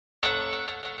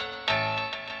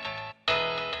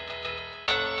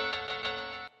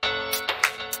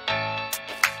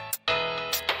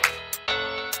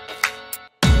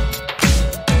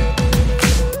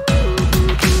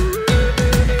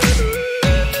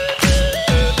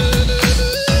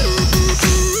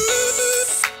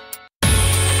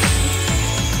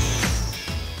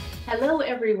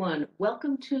everyone.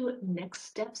 Welcome to Next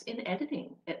Steps in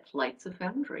Editing at Flights of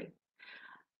Foundry.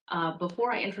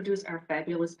 Before I introduce our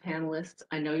fabulous panelists,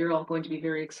 I know you're all going to be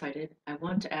very excited. I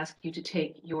want to ask you to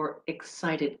take your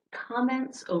excited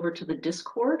comments over to the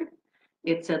Discord.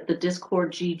 It's at the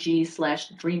Discord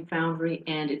GG/Dream Foundry,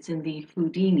 and it's in the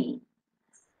Houdini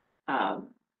um,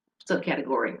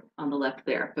 subcategory on the left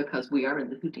there because we are in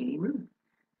the Houdini room.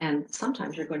 And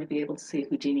sometimes you're going to be able to see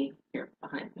Houdini here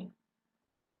behind me.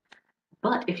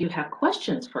 But if you have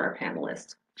questions for our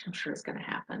panelists, which I'm sure is going to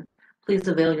happen, please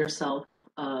avail yourself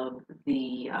of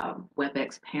the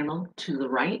WebEx panel to the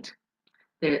right.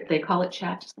 They call it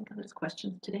chat. Just think of it as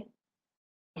questions today.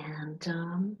 And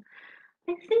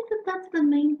I think that that's the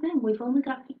main thing. We've only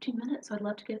got 15 minutes, so I'd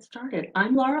love to get started.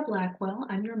 I'm Laura Blackwell.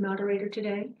 I'm your moderator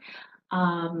today.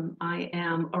 I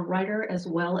am a writer as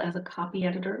well as a copy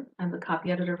editor. I'm the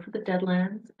copy editor for the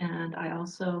Deadlands, and I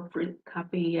also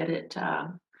copy edit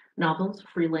novels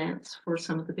freelance for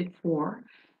some of the big four.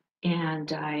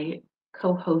 And I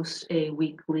co-host a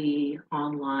weekly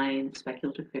online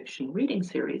speculative fiction reading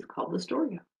series called The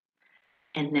Story.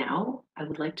 And now I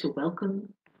would like to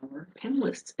welcome our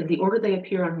panelists in the order they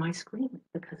appear on my screen,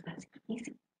 because that's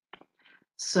easy.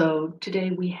 So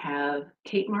today we have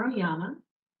Kate Maruyama,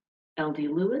 LD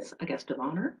Lewis, a guest of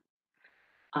honor,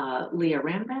 Leah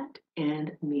Rambat,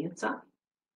 and Mia Tsai.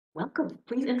 Welcome.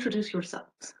 Please introduce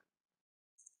yourselves.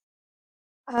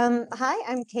 Hi,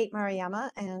 I'm Kate Maruyama,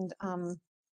 and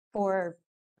for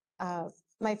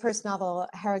my first novel,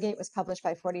 Harrogate, was published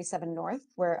by 47 North,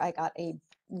 where I got a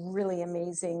really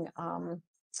amazing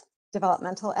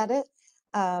developmental edit.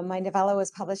 My novella was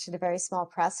published at a very small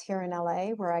press here in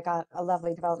LA, where I got a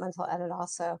lovely developmental edit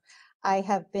also. I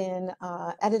have been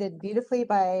edited beautifully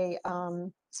by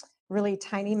really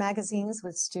tiny magazines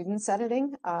with students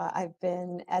editing. I've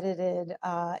been edited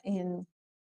in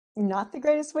not the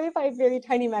greatest way by very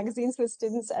tiny magazines with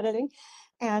students editing.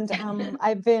 And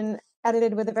I've been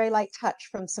edited with a very light touch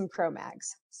from some pro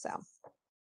mags. So.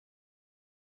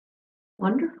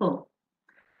 Wonderful.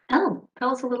 Elle,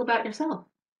 tell us a little about yourself.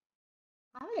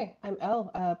 Hi, I'm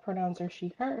Elle. Pronouns are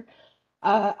she, her.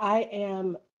 I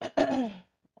am kind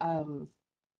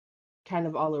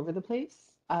of all over the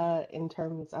place in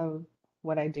terms of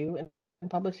what I do in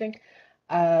publishing.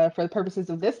 For the purposes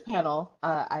of this panel,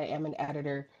 I am an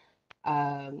editor,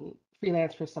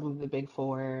 freelance for some of the big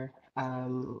four,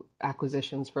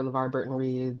 acquisitions for LeVar Burton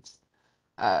Reads.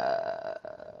 Let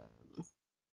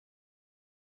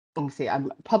me see,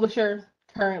 I'm a publisher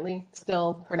currently,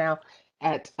 still for now,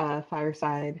 at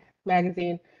Fireside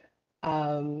Magazine.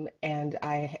 And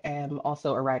I am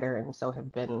also a writer and so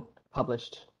have been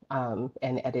published and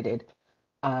edited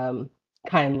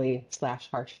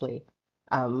kindly/harshly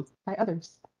by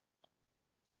others.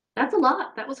 That's a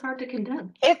lot. That was hard to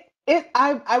condense.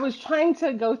 I was trying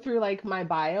to go through like my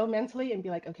bio mentally and be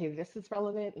like, okay, this is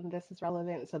relevant and this is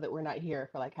relevant, so that we're not here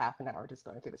for like half an hour just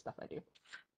going through the stuff I do.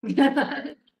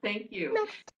 Thank you.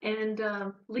 Next. And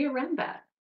Leah Rambat.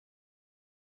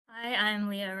 Hi, I'm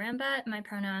Leah Rambat. My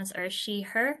pronouns are she,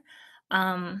 her.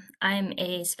 I'm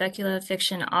a speculative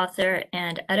fiction author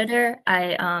and editor.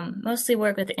 I mostly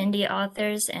work with indie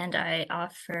authors, and I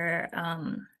offer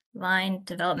line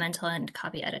developmental and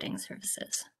copy editing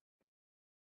services.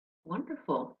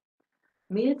 Wonderful.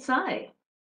 Mia Tsai.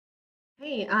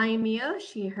 Hey, I'm Mia,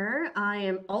 she, her. I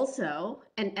am also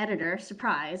an editor,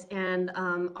 surprise, and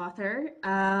author.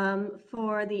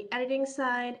 For the editing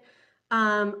side,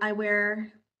 I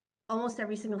wear almost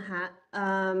every single hat.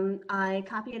 I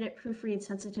copy edit, proofread,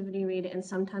 sensitivity read, and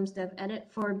sometimes dev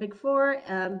edit for Big Four,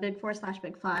 Big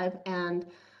Four/Big Five, and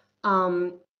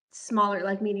smaller,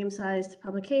 like medium-sized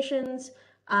publications.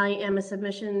 I am a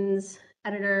submissions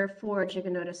editor for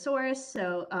Giganotosaurus,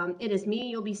 so it is me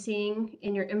you'll be seeing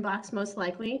in your inbox most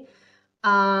likely.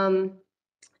 I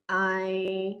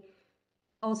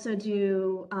also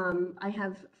do, I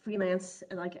have freelance,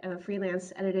 like a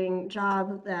freelance editing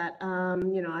job that,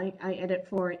 you know, I edit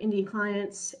for indie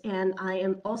clients, and I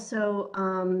am also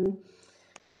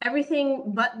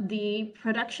everything but the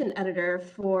production editor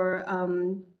for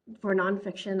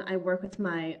nonfiction. I work with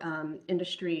my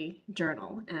industry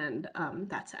journal, and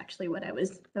that's actually what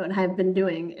I've been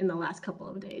doing in the last couple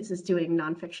of days, is doing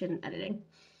nonfiction editing.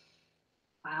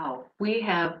 Wow, we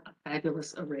have a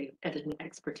fabulous array of editing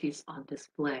expertise on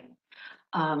display.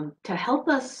 To help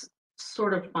us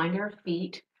sort of find our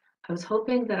feet, I was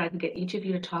hoping that I could get each of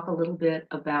you to talk a little bit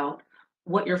about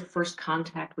what your first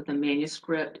contact with a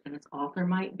manuscript and its author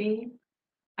might be.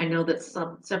 I know that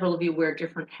several of you wear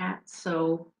different hats,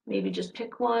 so maybe just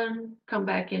pick one, come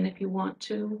back in if you want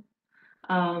to.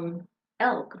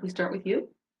 Elle, could we start with you?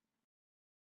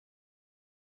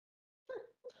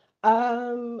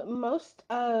 Most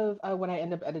of what I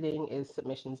end up editing is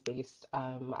submissions based.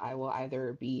 I will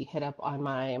either be hit up on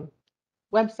my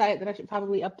website that I should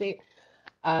probably update,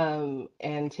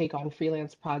 and take on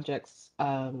freelance projects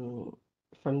from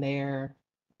there.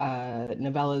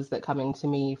 Novellas that come into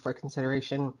me for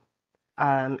consideration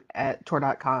at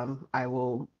Tor.com. I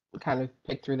will kind of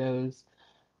pick through those.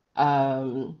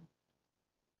 Um,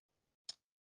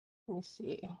 Let me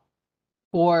see.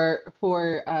 For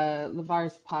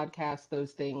Lavar's podcast,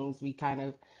 those things I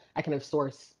kind of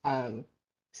source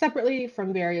separately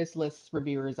from various lists,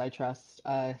 reviewers I trust,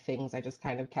 things I just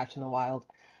kind of catch in the wild.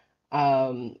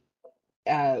 Um,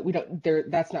 we don't there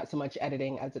That's not so much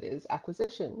editing as it is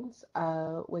acquisitions,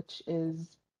 which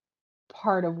is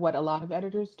part of what a lot of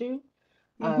editors do.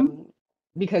 Mhm. Um,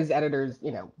 because editors,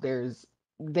 there's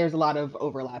a lot of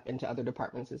overlap into other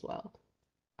departments as well.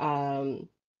 Um,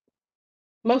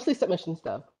 Mostly submissions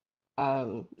though.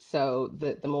 So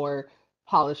the more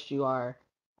polished you are,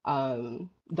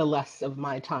 the less of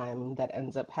my time that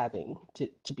ends up having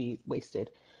to be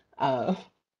wasted. Uh,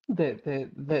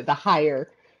 the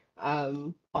higher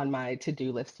on my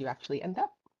to-do list you actually end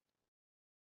up.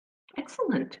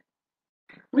 Excellent.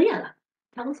 Leah,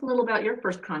 tell us a little about your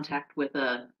first contact with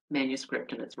a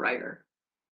manuscript and its writer.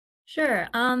 Sure.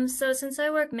 So since I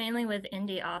work mainly with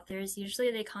indie authors, usually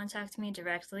they contact me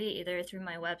directly, either through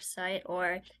my website,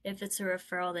 or if it's a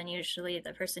referral, then usually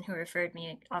the person who referred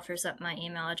me offers up my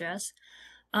email address.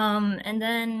 And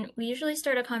then we usually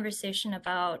start a conversation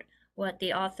about what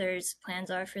the author's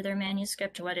plans are for their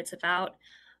manuscript, what it's about.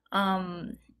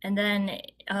 And then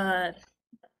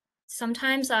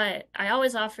sometimes I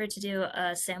always offer to do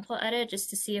a sample edit just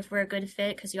to see if we're a good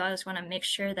fit, because you always want to make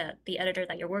sure that the editor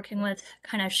that you're working with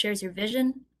kind of shares your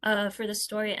vision for the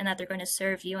story and that they're going to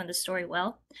serve you and the story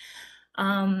well.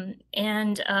 And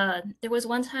there was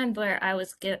one time where I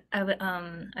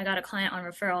got a client on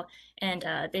referral, and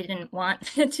they didn't want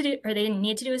to do, or they didn't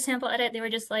need to do a sample edit. They were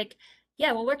just like,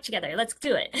 yeah, we'll work together, let's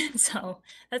do it. So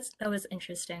that was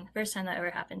interesting, first time that ever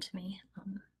happened to me.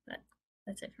 But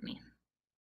that's it for me.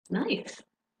 Nice.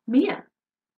 Mia.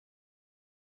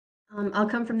 I'll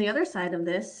come from the other side of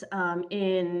this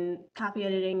in copy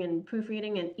editing and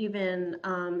proofreading, and even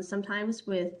sometimes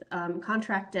with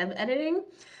contract dev editing.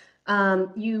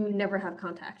 You never have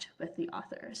contact with the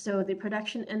author. So the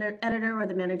production editor or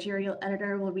the managerial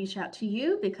editor will reach out to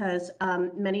you because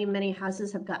many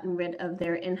houses have gotten rid of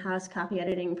their in-house copy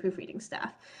editing and proofreading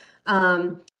staff.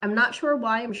 I'm not sure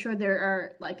why. I'm sure there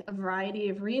are like a variety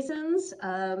of reasons,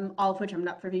 all of which I'm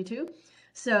not privy to.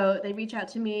 So they reach out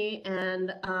to me,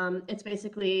 and it's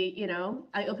basically,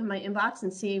 I open my inbox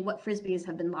and see what frisbees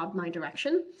have been lobbed my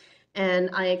direction. And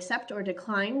I accept or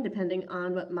decline depending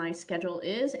on what my schedule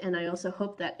is. And I also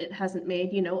hope that it hasn't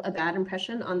made, a bad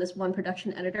impression on this one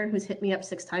production editor who's hit me up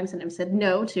 6 times and I've said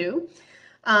no to.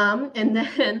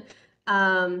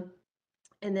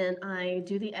 And then I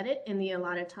do the edit in the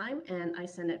allotted time and I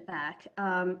send it back.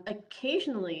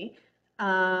 Occasionally,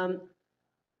 I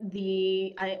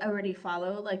already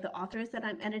follow like the authors that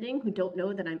I'm editing who don't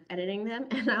know that I'm editing them,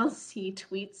 and I'll see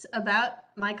tweets about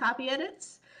my copy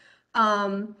edits.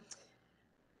 Um,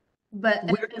 but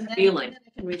Weirdest feeling. and then I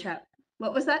can reach out.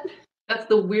 What was that? That's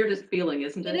the weirdest feeling,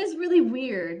 isn't It it? is really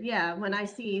weird, yeah, when I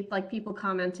see like people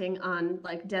commenting on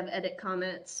like dev edit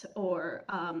comments or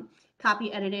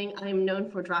copy editing. I'm known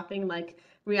for dropping like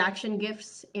reaction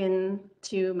gifs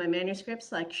into my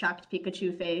manuscripts, like shocked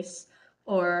Pikachu face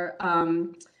or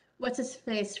what's his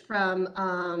face from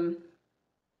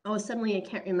oh, suddenly I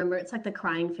can't remember. It's like the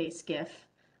crying face gif.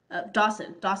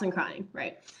 Dawson crying,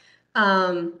 right?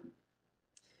 Um,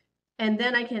 and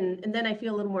then I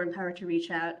feel a little more empowered to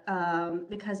reach out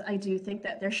because I do think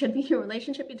that there should be a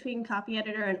relationship between copy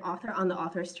editor and author on the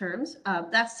author's terms.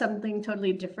 That's something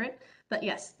totally different. But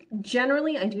yes,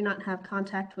 generally I do not have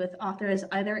contact with authors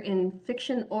either in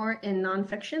fiction or in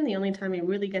nonfiction. The only time I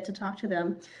really get to talk to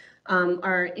them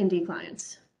are indie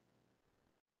clients.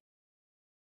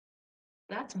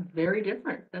 That's very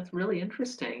different. That's really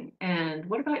interesting. And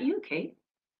what about you, Kate?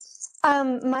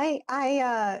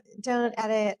 I don't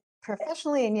edit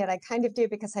professionally, and yet I kind of do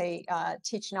because I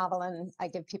teach novel and I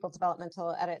give people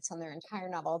developmental edits on their entire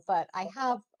novel. But I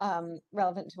have,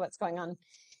 relevant to what's going on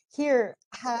here,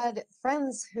 had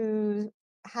friends who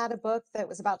had a book that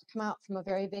was about to come out from a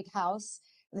very big house.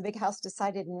 And the big house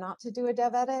decided not to do a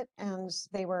dev edit, and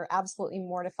they were absolutely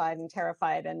mortified and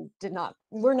terrified and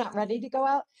were not ready to go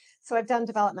out. So I've done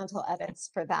developmental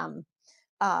edits for them.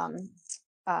 Um,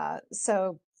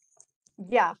 so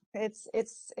yeah, it's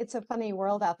a funny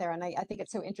world out there, and I think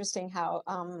it's so interesting how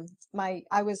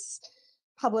I was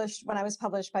published, when I was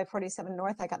published by 47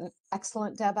 North, I got an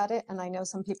excellent deb edit, and I know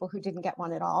some people who didn't get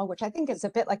one at all, which I think is a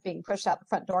bit like being pushed out the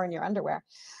front door in your underwear.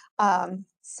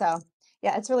 So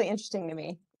yeah, it's really interesting to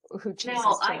me who chooses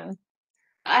Now, to win.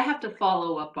 I have to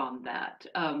follow up on that.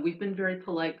 We've been very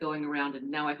polite going around, and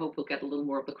now I hope we'll get a little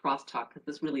more of the crosstalk because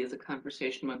this really is a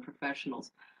conversation among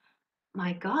professionals.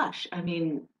 My gosh, I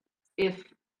mean, if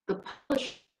the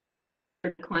publisher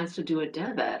declines to do a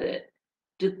dev edit,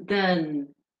 then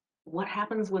what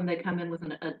happens when they come in with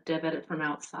a dev edit from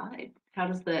outside? How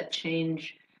does that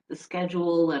change the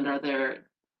schedule? And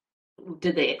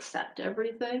did they accept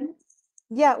everything?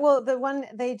 Yeah, well, the one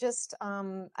they just,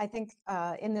 I think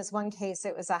in this one case,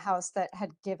 it was a house that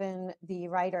had given the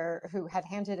writer who had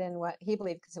handed in what he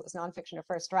believed, because it was nonfiction, a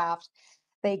first draft,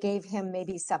 they gave him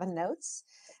maybe 7 notes,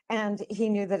 and he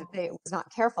knew that it was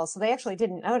not careful. So they actually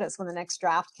didn't notice when the next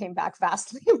draft came back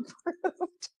vastly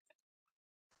improved.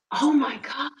 Oh my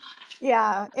God.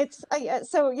 Yeah, it's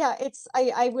so yeah,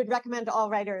 I would recommend all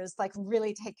writers like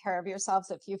really take care of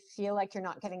yourselves. If you feel like you're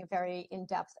not getting a very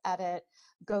in-depth edit,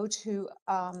 go to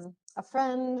a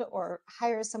friend or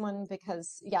hire someone,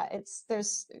 because yeah,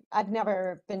 I've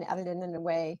never been edited in a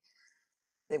way,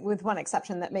 with one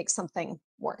exception, that makes something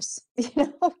worse. You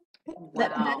know?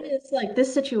 That Wow. is like,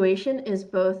 this situation is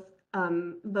both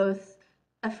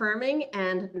affirming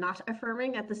and not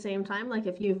affirming at the same time. Like,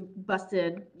 if you've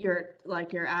busted your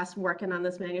ass working on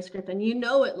this manuscript and you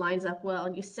know it lines up well,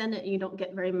 and you send it and you don't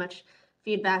get very much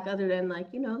feedback other than like,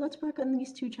 let's work on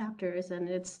these 2 chapters, and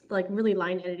it's like really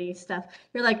line editing stuff.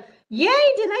 You're like, yay,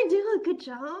 did I do a good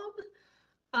job?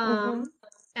 Mhm.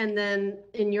 And then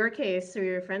in your case, or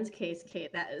your friend's case,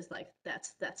 Kate, that is like,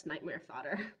 that's nightmare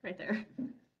fodder right there.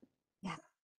 Yeah.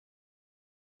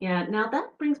 Yeah, now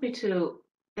that brings me to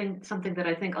something that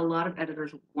I think a lot of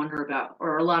editors wonder about,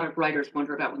 or a lot of writers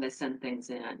wonder about when they send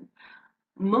things in.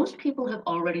 Most people have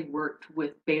already worked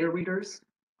with beta readers,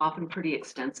 often pretty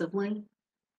extensively.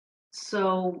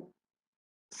 So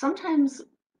sometimes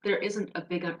there isn't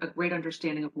a great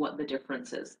understanding of what the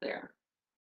difference is there.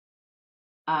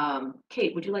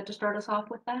 Kate, would you like to start us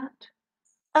off with that?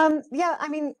 Yeah, I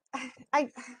mean, I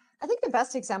think the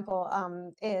best example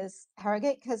is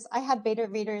Harrogate, because I had beta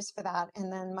readers for that,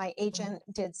 and then my agent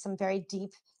did some very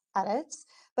deep edits,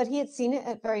 but he had seen it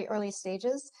at very early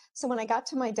stages. So when I got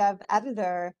to my dev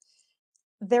editor,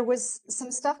 there was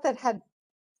some stuff that had,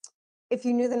 if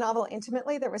you knew the novel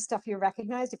intimately, there was stuff you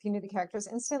recognized if you knew the characters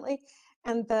instantly.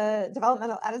 And the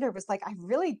developmental editor was like, I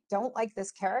really don't like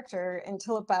this character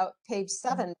until about page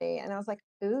 70. And I was like,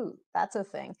 ooh, that's a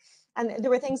thing. And there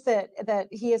were things that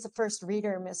he as a first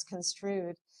reader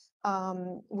misconstrued,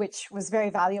 which was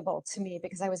very valuable to me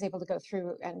because I was able to go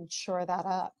through and shore that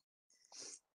up.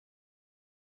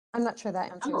 I'm not sure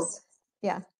that Oh, answers.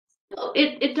 Yeah. no,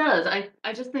 it does.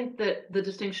 I just think that the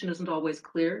distinction isn't always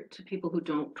clear to people who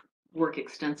don't work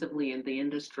extensively in the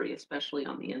industry, especially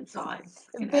on the inside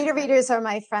in Beta editing. readers are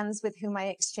my friends with whom I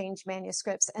exchange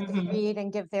manuscripts, and they Mhm. read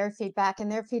and give their feedback,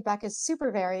 and their feedback is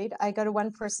super varied. I go to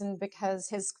one person because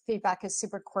his feedback is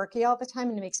super quirky all the time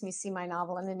and it makes me see my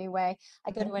novel in a new way.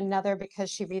 I go to another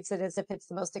because she reads it as if it's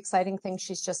the most exciting thing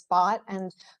she's just bought,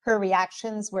 and her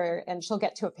reactions and she'll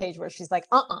get to a page where she's like,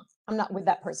 I'm not with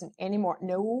that person anymore.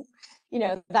 No,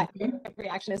 that Mhm.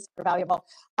 reaction is super valuable.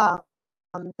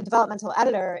 The developmental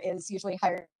editor is usually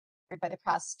hired by the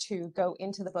press to go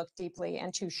into the book deeply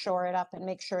and to shore it up and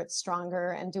make sure it's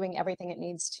stronger and doing everything it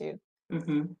needs to.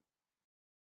 Mhm.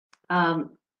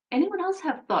 Um, Anyone else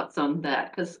have thoughts on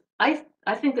that? Because I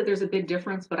think that there's a big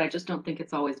difference, but I just don't think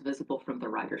it's always visible from the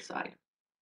writer side.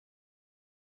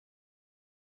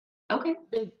 Okay.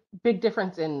 Big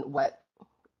difference in what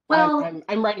Well,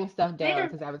 I'm writing stuff down beta,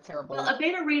 because I have a well, terrible a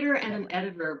beta reader and an memory.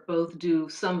 editor both do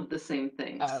some of the same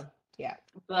things, Yeah.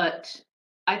 but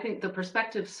I think the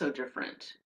perspective's so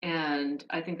different. And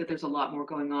I think that there's a lot more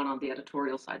going on the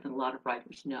editorial side than a lot of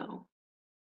writers know.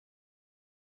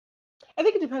 I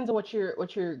think it depends on what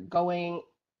you're going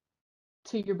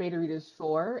to your beta readers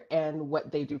for and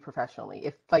what they do professionally.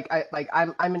 If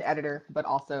I'm an editor, but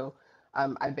also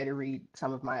I beta read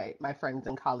some of my friends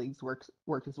and colleagues work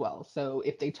as well. So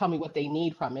if they tell me what they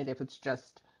need from it, if it's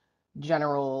just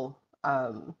general,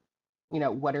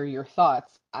 what are your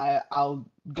thoughts? I'll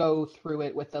go through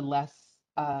it with a less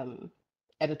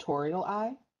editorial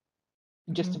eye,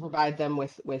 just to Mhm. provide them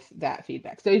with that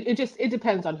feedback. So it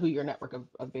depends on who your network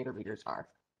of beta readers are.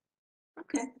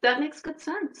 Okay, that makes good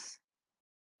sense.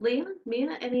 Leah,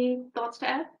 Mia, any thoughts to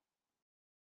add?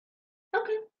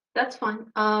 Okay, that's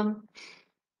fine.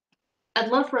 I'd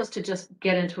love for us to just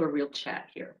get into a real chat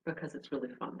here because it's really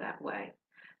fun that way.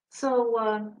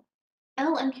 So,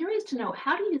 Elle, I'm curious to know,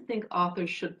 how do you think authors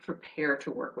should prepare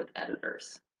to work with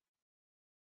editors?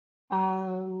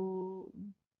 Um,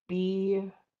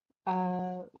 be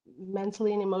uh,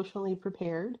 mentally and emotionally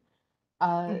prepared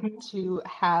Mhm. to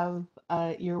have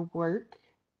your work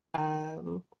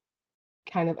um,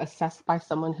 kind of assessed by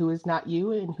someone who is not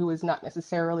you and who is not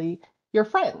necessarily your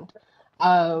friend.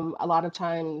 A lot of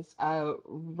times,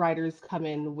 writers come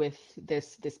in with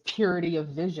this purity of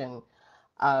vision,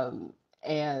 um,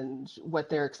 and what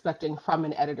they're expecting from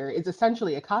an editor is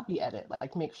essentially a copy edit.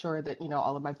 Like, make sure that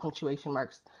all of my punctuation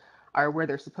marks are where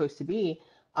they're supposed to be,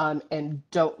 and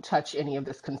don't touch any of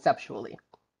this conceptually,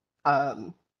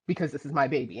 um, because this is my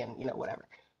baby, and whatever.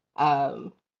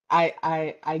 Um,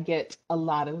 I get a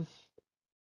lot of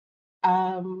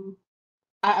um,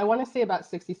 I want to say about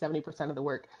 60-70% of the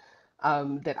work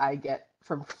that I get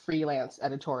from freelance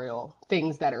editorial,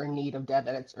 things that are in need of dev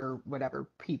edits or whatever,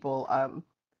 people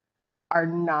are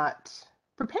not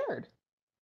prepared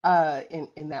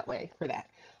in that way for that.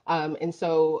 And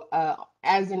so,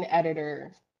 as an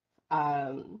editor,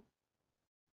 um,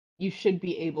 you should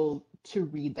be able to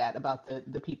read that about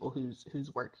the people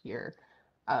whose work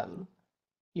um,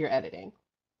 you're editing.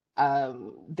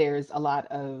 There's a lot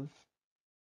of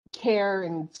care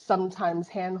and sometimes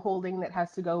hand holding that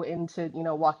has to go into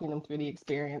walking them through the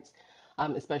experience,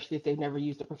 especially if they've never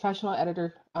used a professional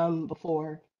editor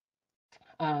before,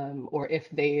 or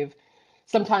if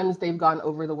sometimes they've gone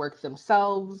over the work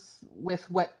themselves with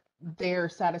what they're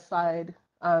satisfied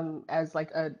as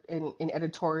like an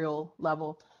editorial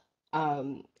level,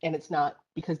 and it's not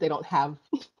because they don't have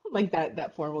like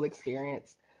that formal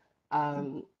experience.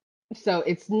 um, so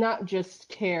it's not just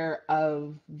care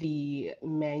of the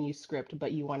manuscript,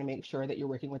 but you want to make sure that you're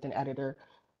working with an editor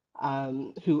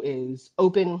who is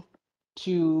open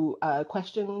to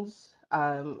questions,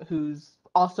 who's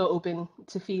also open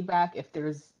to feedback if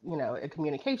there's, a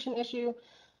communication issue.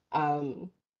 Um,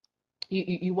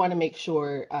 you want to make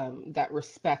sure that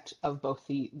respect of both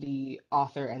the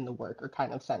author and the work are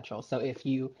kind of central. So if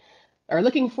you are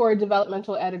looking for a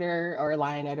developmental editor or a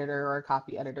line editor or a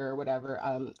copy editor or whatever,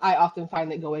 I often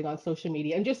find that going on social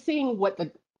media and just seeing what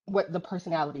the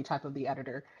personality type of the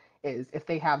editor is, if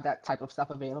they have that type of stuff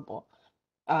available.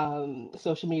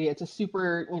 Social media, it's a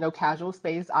super, casual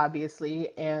space,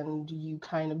 obviously, and you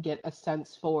kind of get a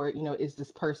sense for, is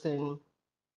this person,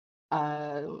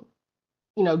 um,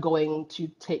 going to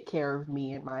take care of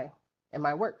me and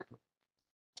my work.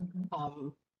 Mhm.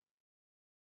 Um,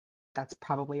 that's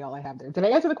probably all I have there. Did I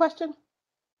answer the question?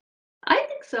 I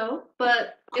think so,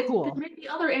 but there Cool. may be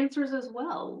other answers as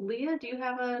well. Leah, do you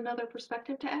have another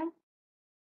perspective to add?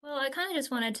 Well, I kind of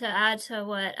just wanted to add to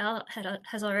what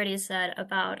has already said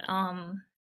about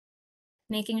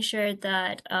making sure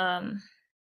that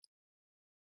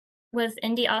with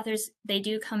indie authors, they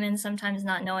do come in sometimes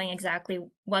not knowing exactly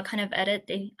what kind of edit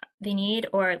they need,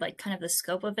 or like kind of the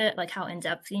scope of it, like how in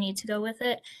depth you need to go with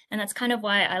it. And that's kind of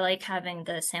why I like having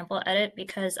the sample edit,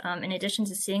 because in addition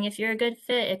to seeing if you're a good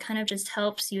fit, it kind of just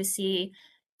helps you see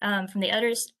from the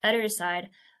editor's side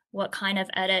what kind of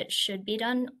edit should be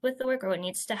done with the work or what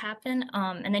needs to happen.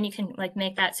 And then you can like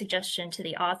make that suggestion to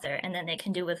the author, and then they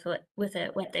can do with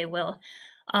it what they will.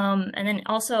 And then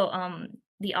also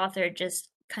the author just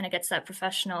kind of gets that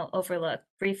professional overlook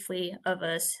briefly of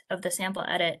of the sample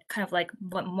edit, kind of like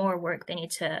what more work they need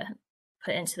to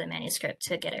put into the manuscript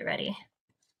to get it ready.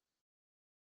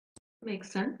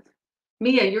 Makes sense.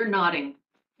 Mia, you're nodding.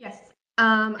 Yes.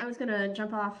 I was gonna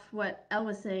jump off what Elle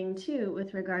was saying too,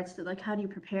 with regards to like how do you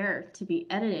prepare to be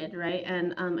edited, right?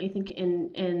 And I think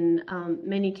in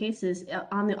many cases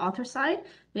on the author side,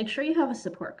 make sure you have a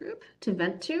support group to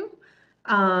vent to.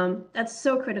 That's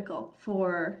so critical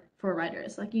for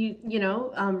writers. Like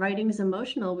writing is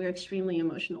emotional. We're extremely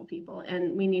emotional people,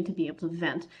 and we need to be able to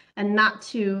vent, and not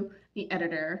to the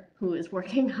editor who is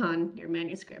working on your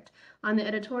manuscript. On the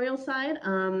editorial side,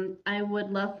 I would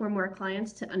love for more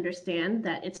clients to understand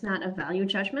that it's not a value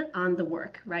judgment on the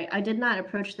work, right? I did not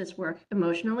approach this work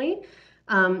emotionally,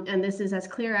 and this is as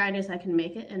clear-eyed as I can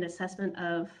make it, an assessment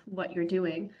of what you're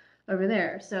doing over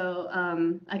there. So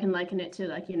I can liken it to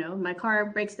like, my car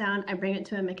breaks down, I bring it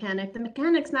to a mechanic. The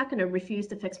mechanic's not going to refuse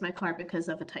to fix my car because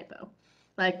of a typo.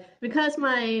 Like, because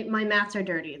my mats are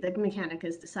dirty, the mechanic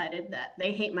has decided that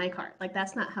they hate my car. Like,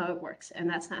 that's not how it works, and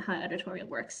that's not how editorial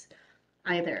works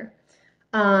either.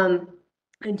 Um,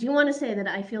 I do want to say that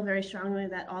I feel very strongly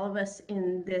that all of us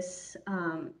in this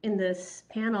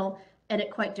panel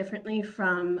edit quite differently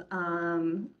from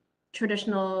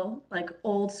traditional, like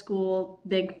old school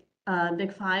big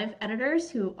five editors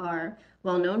who are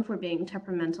well known for being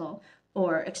temperamental.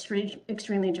 or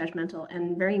extremely judgmental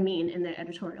and very mean in their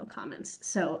editorial comments.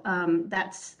 So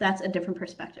that's a different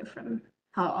perspective from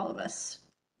how all of us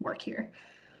work here.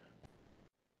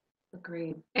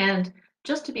 Agreed. And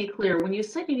just to be clear, when you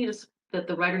said you need that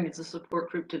the writer needs a support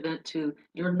group to vent to,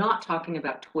 you're not talking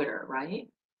about Twitter, right?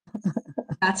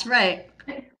 That's right.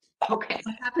 Okay.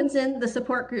 What happens in the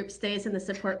support group stays in the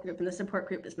support group, and the support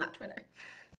group is not Twitter.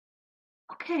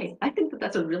 Okay. I think that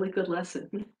that's a really good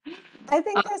lesson. I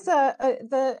think there's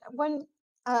the one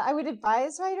I would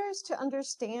advise writers to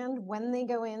understand when they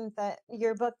go in that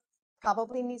your book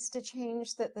probably needs to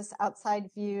change, that this outside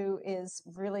view is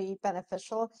really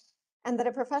beneficial, and that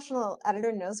a professional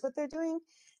editor knows what they're doing.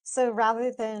 So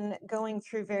rather than going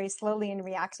through very slowly and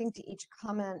reacting to each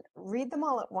comment, read them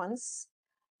all at once,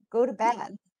 go to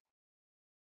bed,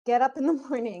 get up in the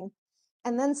morning,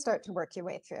 and then start to work your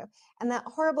way through. And that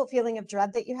horrible feeling of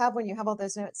dread that you have when you have all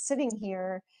those notes sitting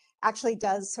here actually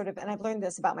does sort of, and I've learned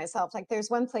this about myself, like there's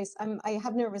one place I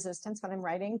have no resistance when I'm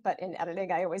writing, but in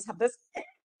editing, I always have this.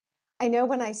 I know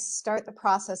when I start the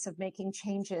process of making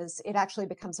changes, it actually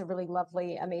becomes a really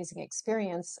lovely, amazing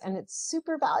experience. And it's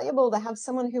super valuable to have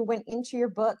someone who went into your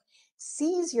book,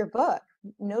 sees your book,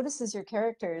 notices your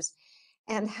characters,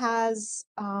 and has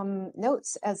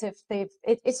notes as if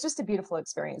it's just a beautiful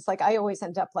experience. Like I always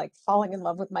end up like falling in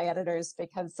love with my editors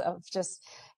because of just,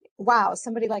 wow,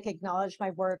 somebody like acknowledged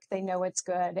my work, they know it's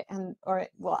good, and or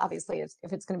well, obviously if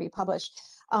it's going to be published,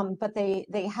 but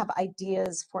they have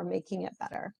ideas for making it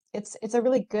better. It's a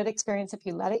really good experience if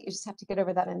you let it. You just have to get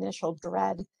over that initial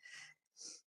dread.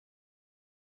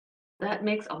 That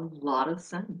makes a lot of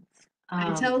sense.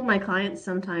 I tell my clients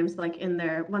sometimes, like in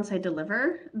their once I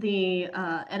deliver the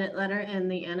edit letter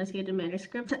and the annotated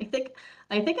manuscript,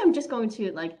 I think I'm just going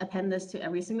to like append this to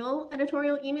every single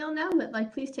editorial email now. That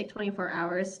like, please take 24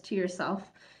 hours to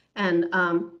yourself, and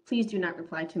please do not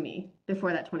reply to me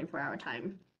before that 24-hour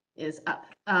time is up.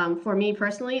 For me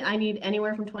personally, I need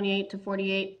anywhere from 28 to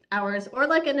 48 hours, or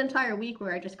like an entire week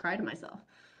where I just cry to myself.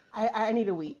 I need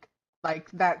a week. Like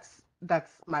that's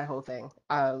my whole thing.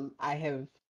 I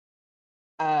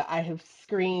have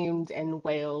screamed and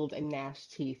wailed and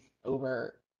gnashed teeth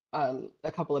over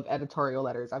a couple of editorial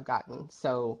letters I've gotten.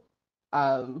 So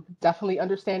definitely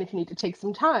understand if you need to take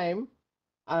some time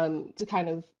to kind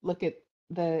of look at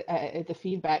the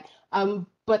feedback.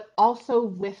 But also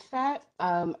with that,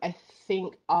 I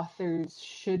think authors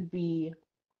should be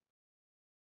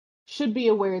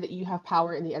aware that you have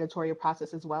power in the editorial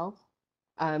process as well.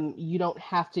 You don't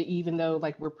have to, even though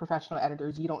like we're professional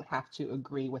editors, you don't have to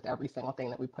agree with every single thing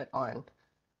that we put on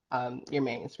your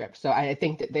manuscript. So I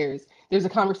think that there's a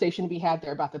conversation to be had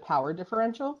there about the power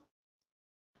differential.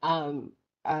 Um,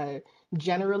 uh,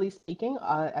 Generally speaking,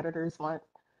 editors want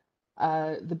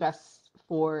the best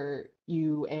for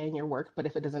you and your work, but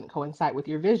if it doesn't coincide with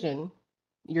your vision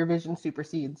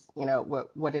supersedes, you know,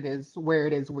 what it is, where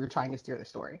it is we're trying to steer the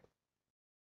story.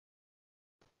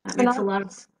 That And makes a lot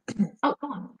of oh, go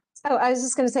on. oh, I was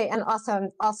just going to say, and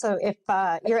also, if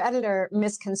your editor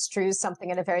misconstrues something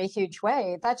in a very huge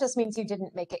way, that just means you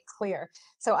didn't make it clear.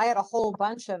 So I had a whole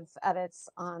bunch of edits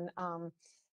on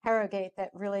Harrogate that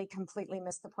really completely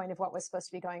missed the point of what was supposed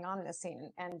to be going on in a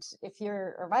scene. And if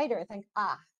you're a writer, think,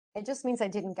 it just means I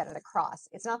didn't get it across.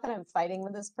 It's not that I'm fighting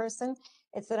with this person.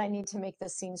 It's that I need to make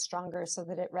this scene stronger so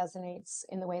that it resonates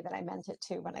in the way that I meant it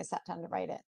to when I sat down to write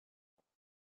it.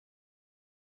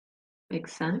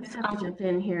 Makes I sense. have to jump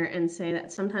in here and say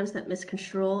that sometimes that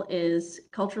miscontrol is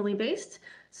culturally based.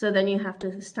 So then you have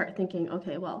to start thinking,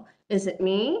 okay, well, is it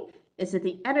me? Is it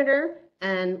the editor?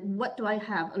 And what do I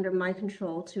have under my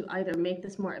control to either make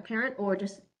this more apparent or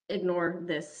just ignore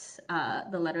this,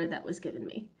 the letter that was given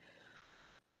me?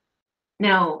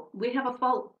 Now, we have a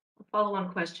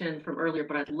follow-on question from earlier,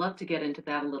 but I'd love to get into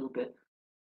that a little bit.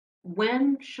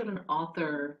 When should an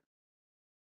author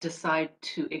decide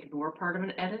to ignore part of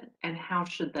an edit, and how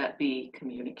should that be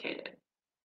communicated?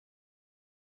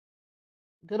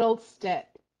 Good old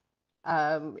step.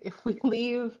 If we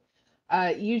leave,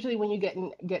 usually when you get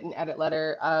an edit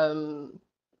letter,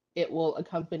 it will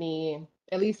accompany,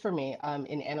 at least for me, an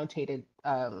annotated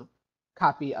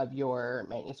copy of your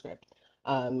manuscript.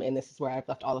 And this is where I've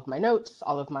left all of my notes,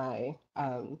 all of my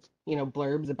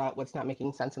blurbs about what's not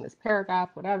making sense in this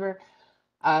paragraph, whatever.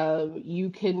 You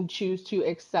can choose to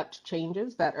accept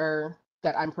changes that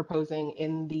I'm proposing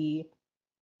in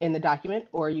the document,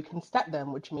 or you can step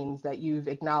them, which means that you've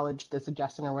acknowledged the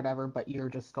suggestion or whatever, but you're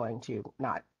just going to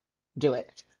not do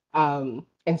it. And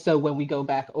so when we go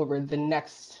back over the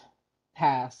next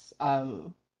pass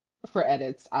for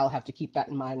edits, I'll have to keep that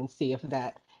in mind and see if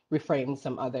that reframes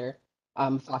some other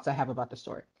thoughts I have about the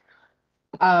story.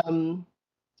 Um,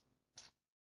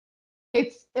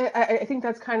 I think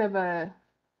that's kind of a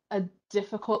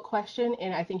difficult question,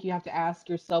 and I think you have to ask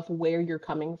yourself where you're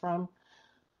coming from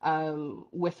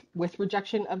with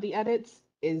rejection of the edits.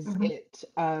 Is Mhm. it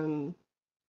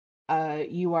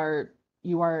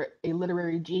you are a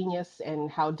literary genius, and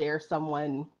how dare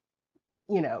someone,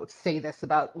 say this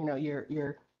about,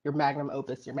 your magnum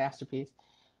opus, your masterpiece?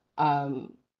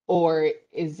 Um, or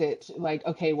is it like,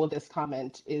 okay, well, this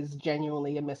comment is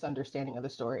genuinely a misunderstanding of the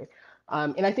story?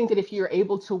 And I think that if you're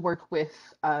able to work with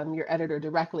your editor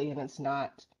directly, and it's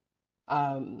not,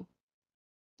 um,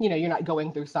 you're not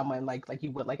going through someone like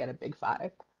you would like at a big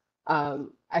five.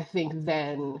 I think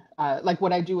then, like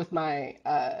what I do with my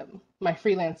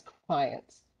freelance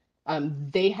clients,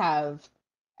 they have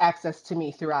access to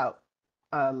me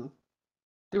um,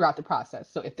 throughout the process.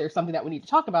 So if there's something that we need to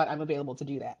talk about, I'm available to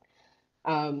do that.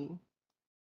 Um,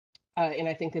 and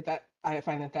I think that I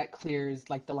find that clears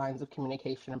like the lines of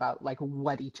communication about like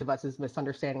what each of us is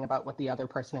misunderstanding about what the other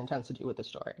person intends to do with the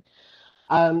story.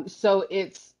 So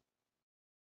it's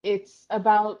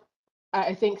about,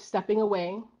 I think, stepping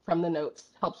away from the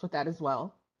notes helps with that as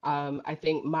well. I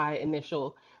think my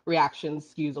initial reaction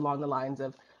skews along the lines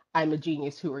of, "I'm a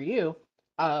genius. Who are you?"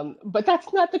 But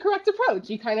that's not the correct approach.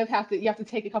 You have to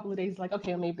take a couple of days, like,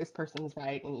 okay, well, maybe this person's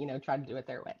right, and try to do it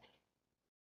their way.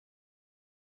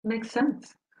 Makes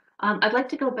sense. I'd like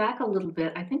to go back a little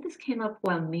bit. I think this came up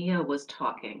while Mia was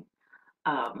talking.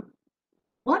 Um,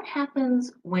 what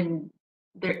happens when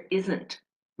there isn't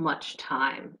much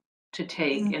time to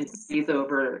take and breathe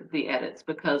over the edits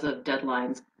because of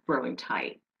deadlines growing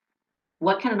tight?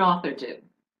 What can an author do?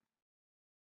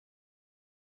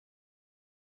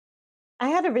 I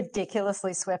had a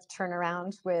ridiculously swift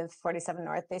turnaround with 47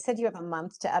 North. They said you have a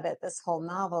month to edit this whole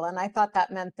novel. And I thought that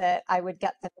meant that I would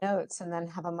get the notes and then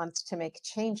have a month to make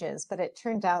changes. But it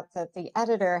turned out that the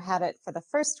editor had it for the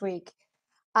first week.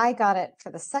 I got it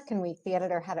for the second week. The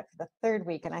editor had it for the third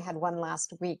week, and I had one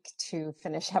last week to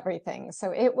finish everything.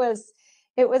 So it was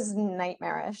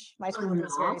nightmarish. My Oh child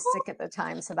was very no. sick at the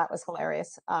time, so that was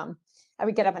hilarious. I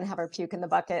would get up and have her puke in the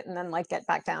bucket and then like get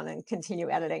back down and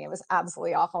continue editing. It was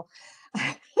absolutely awful.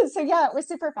 So yeah, it was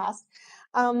super fast.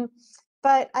 Um,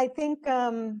 but I think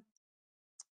uh,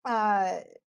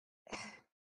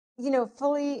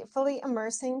 fully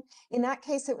immersing. In that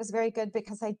case, it was very good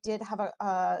because I did have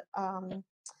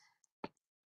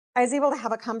I was able to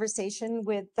have a conversation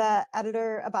with the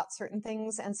editor about certain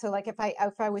things. And so like if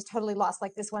I was totally lost,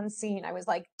 like this one scene, I was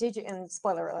like, did you, and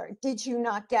spoiler alert, did you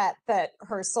not get that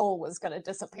her soul was going to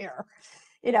disappear?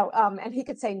 And he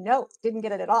could say, no, didn't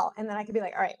get it at all. And then I could be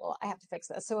like, all right, well, I have to fix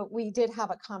this. So we did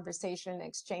have a conversation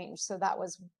exchange. So that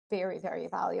was very, very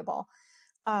valuable.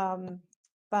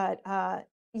 But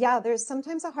yeah, there's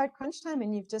sometimes a hard crunch time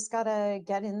and you've just got to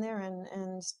get in there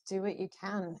and do what you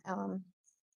can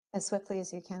as swiftly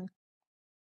as you can.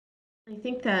 I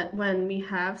think that when we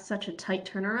have such a tight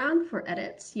turnaround for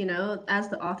edits, as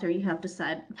the author, you have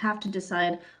to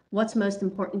decide what's most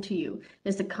important to you.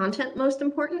 Is the content most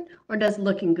important, or does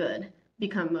looking good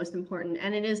become most important?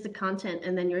 And it is the content,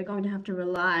 and then you're going to have to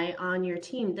rely on your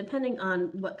team, depending on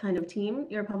what kind of team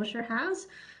your publisher has,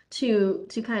 to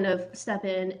kind of step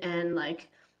in and like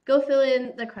go fill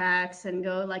in the cracks and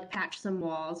go like patch some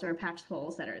walls or patch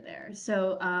holes that are there.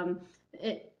 So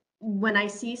it when I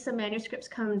see some manuscripts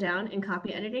come down in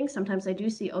copy editing, sometimes I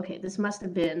do see, okay, this must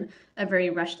have been a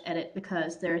very rushed edit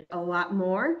because there's a lot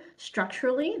more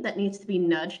structurally that needs to be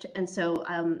nudged. And so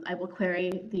I will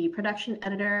query the production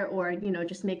editor or,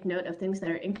 just make note of things that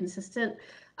are inconsistent,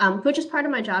 which is part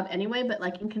of my job anyway, but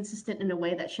like inconsistent in a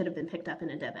way that should have been picked up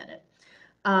in a dev edit.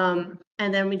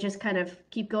 And then we just kind of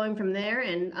keep going from there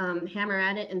and hammer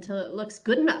at it until it looks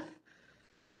good enough.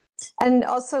 And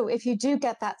also, if you do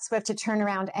get that swift to turn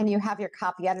around and you have your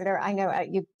copy editor, I know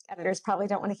you editors probably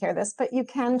don't want to hear this, but you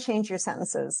can change your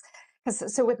sentences.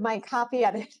 So with my copy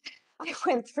edit, I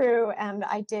went through and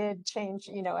I did change,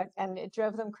 and it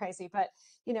drove them crazy. But,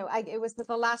 it was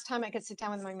the last time I could sit down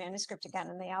with my manuscript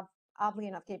again. And they oddly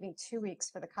enough gave me 2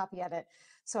 weeks for the copy edit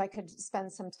so I could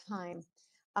spend some time.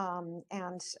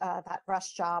 And that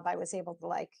rush job, I was able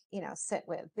to sit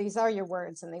with. These are your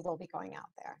words and they will be going out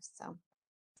there. So.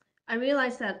 I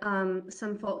realize that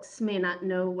some folks may not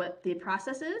know what the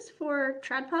process is for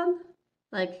TradPub,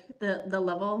 like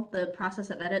the process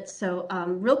of edits. So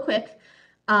real quick,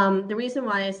 the reason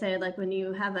why I say like when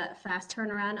you have that fast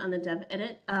turnaround on the dev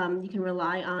edit, you can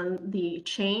rely on the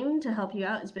chain to help you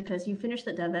out is because you finish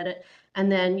the dev edit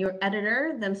and then your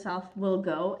editor themselves will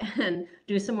go and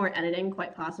do some more editing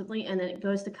quite possibly. And then it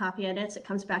goes to copy edits. It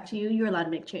comes back to you. You're allowed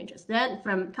to make changes. Then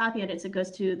from copy edits, it goes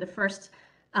to the first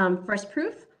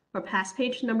proof or pass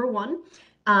page number 1,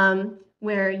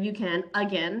 where you can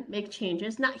again make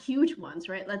changes, not huge ones,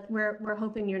 right? Like we're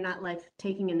hoping you're not like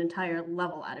taking an entire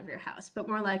level out of your house, but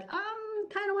more like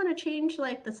kind of want to change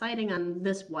like the siding on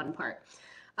this one part.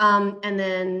 And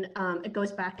then it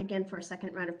goes back again for a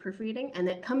second round of proofreading, and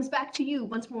it comes back to you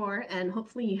once more, and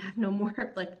hopefully you have no more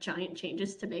like giant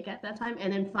changes to make at that time.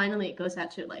 And then finally it goes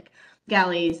out to like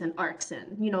galleys and arcs,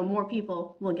 and more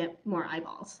people will get more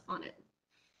eyeballs on it.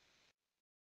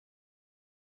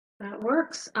 That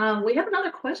works. We have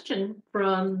another question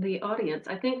from the audience.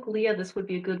 I think, Leah, this would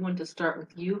be a good one to start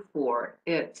with you for.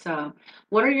 It's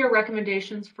what are your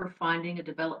recommendations for finding a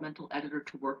developmental editor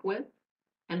to work with,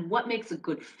 and what makes a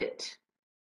good fit?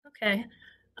 Okay.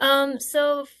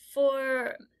 So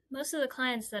for most of the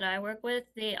clients that I work with,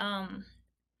 I'm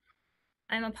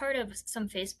a part of some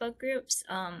Facebook groups,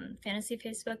 fantasy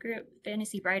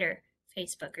writer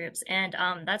Facebook groups, and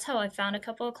that's how I found a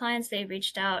couple of clients. They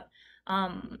reached out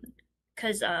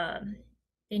because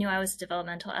they knew I was a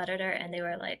developmental editor, and they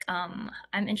were like,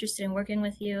 "I'm interested in working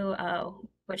with you.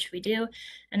 What should we do?"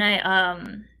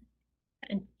 And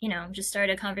just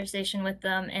started a conversation with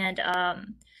them, and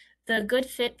the good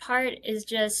fit part is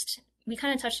just we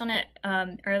kind of touched on it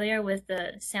earlier with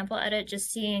the sample edit,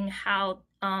 just seeing how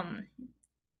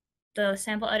the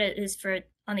sample edit is for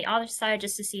on the author side,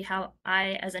 just to see how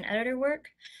I as an editor work.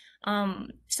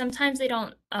 Sometimes they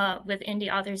don't with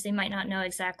indie authors, they might not know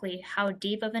exactly how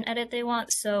deep of an edit they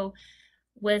want. So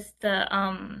with the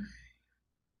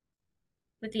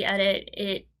edit,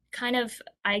 it kind of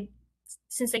I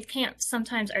since they can't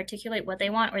sometimes articulate what they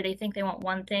want, or they think they want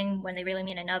one thing when they really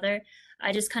mean another,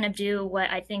 I just kind of do what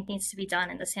I think needs to be done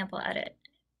in the sample edit.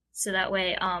 So that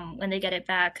way, when they get it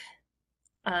back,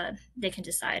 they can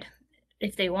decide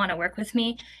if they want to work with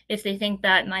me, if they think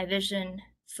that my vision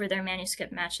for their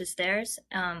manuscript matches theirs.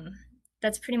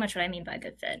 That's pretty much what I mean by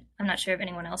good fit. I'm not sure if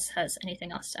anyone else has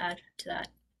anything else to add to that.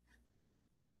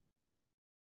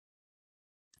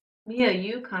 Mia,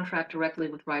 you contract directly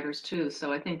with writers too,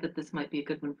 so I think that this might be a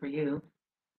good one for you.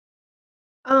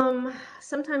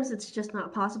 Sometimes it's just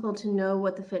not possible to know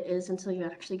what the fit is until you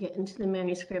actually get into the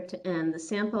manuscript and the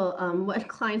sample. What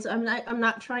clients, I'm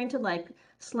not trying to like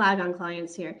slag on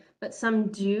clients here, but some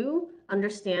do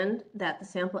understand that the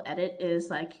sample edit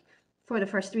is like for the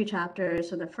first 3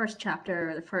 chapters or the first chapter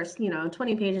or the first,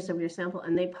 20 pages of your sample,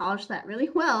 and they polish that really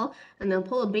well, and they'll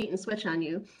pull a bait and switch on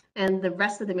you, and the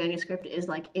rest of the manuscript is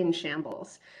like in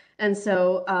shambles. And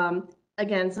so,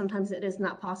 again, sometimes it is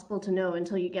not possible to know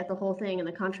until you get the whole thing and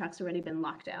the contract's already been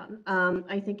locked down.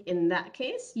 I think in that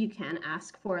case, you can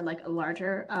ask for like a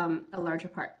larger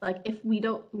part. Like if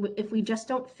we just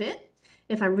don't fit,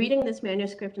 if I'm reading this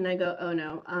manuscript and I go, oh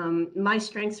no, my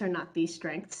strengths are not these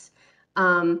strengths,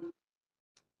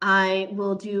 I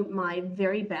will do my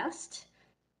very best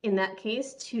in that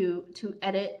case to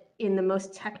edit in the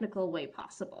most technical way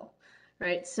possible.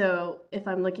 Right. So if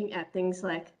I'm looking at things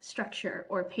like structure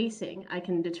or pacing, I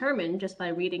can determine just by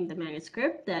reading the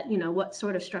manuscript that, what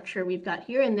sort of structure we've got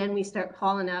here. And then we start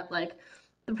hauling out like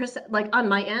like on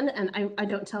my end, and I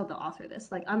don't tell the author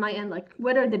this, like on my end, like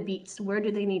what are the beats? Where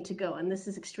do they need to go? And this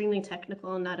is extremely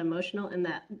technical and not emotional. And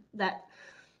that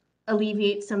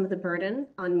alleviates some of the burden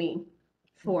on me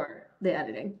for the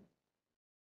editing.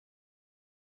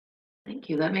 Thank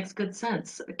you. That makes good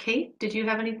sense. Kate, did you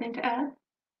have anything to add?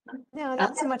 No,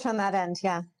 not so much on that end.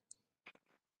 Yeah.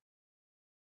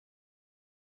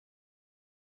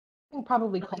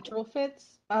 Probably cultural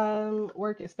fits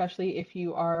work, especially if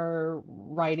you are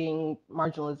writing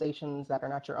marginalizations that are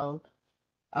not your own.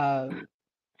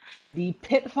 The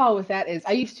pitfall with that is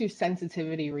I used to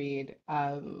sensitivity read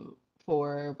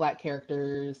for Black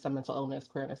characters, some mental illness,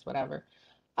 queerness, whatever,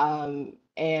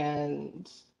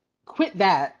 and quit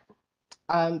that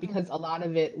because a lot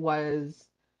of it was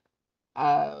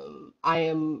I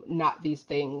am not these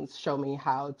things. Show me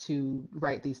how to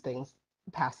write these things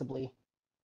passably.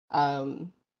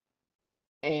 Um,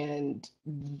 and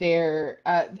there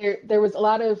was a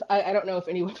lot of I don't know if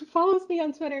anyone follows me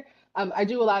on Twitter. I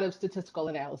do a lot of statistical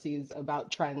analyses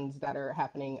about trends that are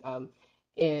happening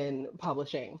in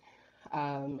publishing,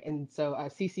 and so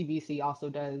CCBC also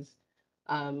does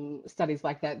studies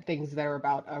like that, things that are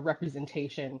about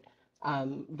representation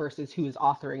versus who is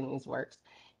authoring these works.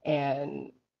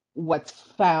 And what's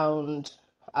found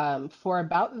for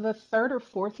about the third or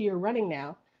fourth year running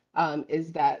now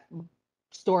is that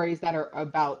stories that are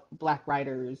about Black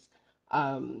writers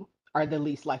are the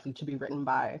least likely to be written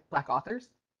by Black authors.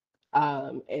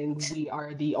 And we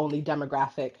are the only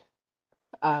demographic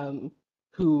um,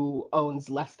 who owns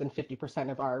less than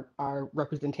 50% of our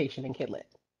representation in Kidlit.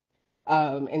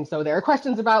 And so there are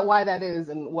questions about why that is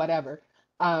and whatever.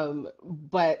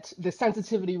 But the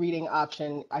sensitivity reading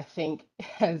option, I think,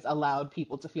 has allowed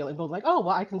people to feel like, oh,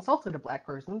 well, I consulted a Black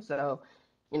person, so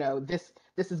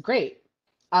this is great.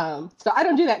 So I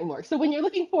don't do that anymore. So when you're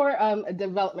looking for a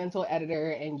developmental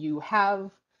editor and you have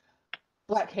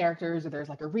Black characters, or there's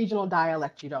like a regional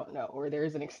dialect you don't know, or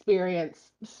there's an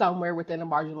experience somewhere within a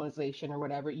marginalization or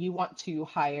whatever, you want to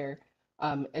hire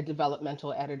a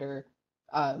developmental editor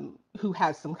who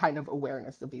has some kind of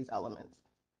awareness of these elements.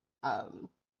 Um,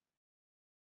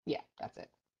 yeah, that's it.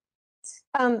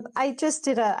 I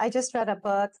just read a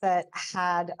book that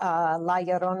had a La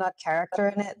Llorona character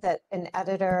in it that an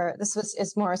editor,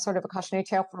 is more sort of a cautionary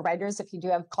tale for writers. If you do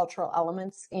have cultural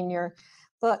elements in your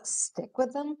book, stick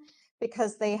with them,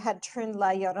 because they had turned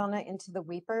La Llorona into the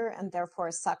Weeper and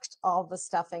therefore sucked all the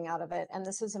stuffing out of it. And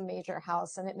this was a major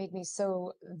house, and it made me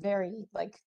so very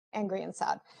like angry and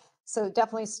sad. So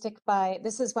definitely stick by,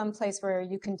 this is one place where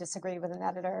you can disagree with an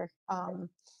editor.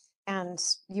 And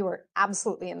you are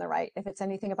absolutely in the right. If it's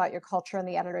anything about your culture and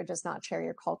the editor does not share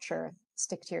your culture,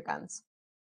 stick to your guns.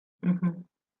 Mhm.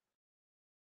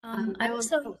 I I will.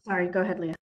 also Oh, sorry. Go ahead,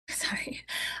 Leah. Sorry.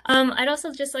 I'd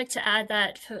also just like to add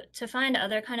that to find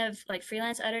other kind of like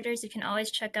freelance editors, you can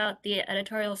always check out the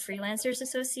Editorial Freelancers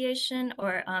Association,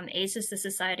 or ACES, the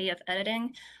Society of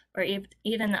Editing, or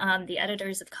even the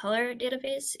Editors of Color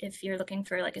database if you're looking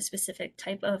for like a specific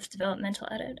type of developmental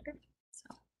editor.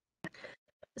 So.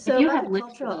 If So you about have the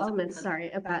links to cultural those, elements, sorry,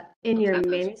 about in oh, your sorry.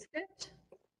 manuscript.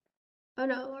 Oh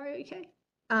no, are you okay?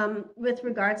 With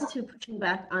regards to pushing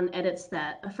back on edits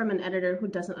that from an editor who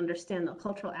doesn't understand the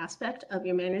cultural aspect of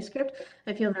your manuscript,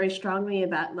 I feel very strongly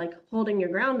about like holding your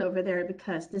ground over there,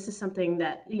 because this is something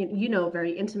that you know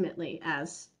very intimately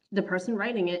as the person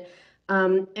writing it.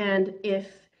 And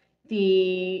if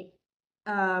the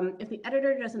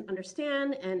editor doesn't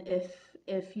understand, and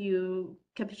if you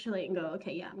capitulate and go,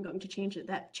 okay, yeah, I'm going to change it,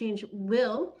 that change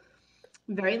will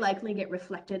very likely get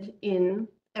reflected in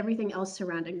everything else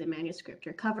surrounding the manuscript,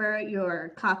 your cover, your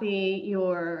copy,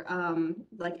 your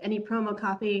like any promo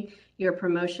copy, your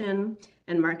promotion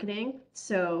and marketing.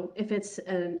 So if it's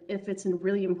a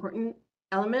really important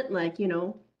element, like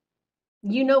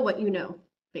what you know,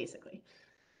 basically.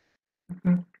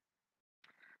 Mhm.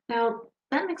 Now,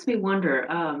 that makes me wonder,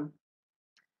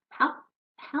 how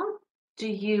how do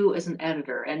you as an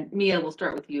editor, and Mia, we'll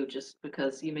start with you just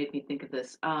because you made me think of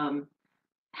this.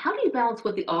 How do you balance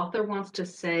what the author wants to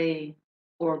say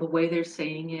or the way they're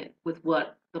saying it with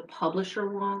what the publisher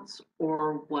wants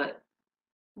or what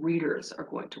readers are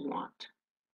going to want?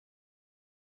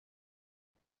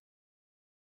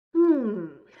 Hmm.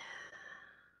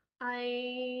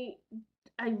 I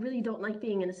I really don't like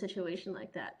being in a situation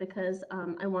like that, because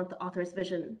I want the author's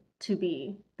vision to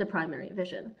be the primary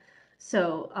vision.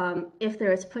 So if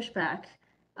there is pushback,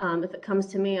 if it comes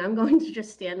to me, I'm going to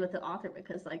just stand with the author,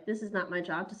 because like this is not my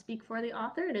job to speak for the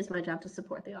author. It is my job to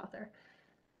support the author.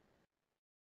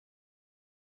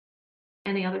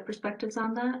 Any other perspectives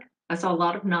on that? I saw a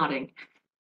lot of nodding.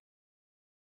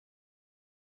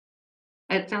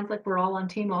 It sounds like we're all on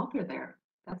team author there.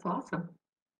 That's awesome.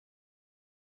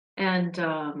 And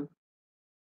I'm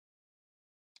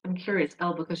curious,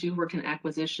 Elle, because you work in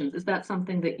acquisitions, is that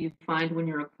something that you find when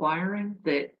you're acquiring,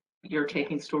 that you're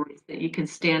taking Yes. stories that you can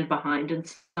stand behind in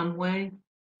some way?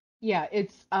 Yeah,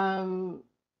 it's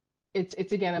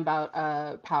again about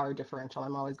power differential.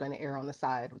 I'm always going to err on the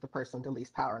side of the person with the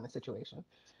least power in the situation.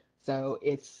 So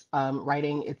it's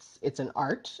writing, it's an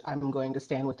art. I'm going to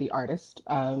stand with the artist.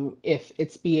 If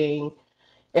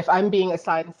I'm being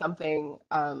assigned something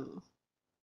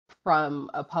from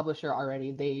a publisher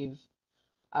already, they've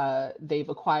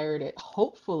acquired it,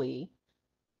 hopefully,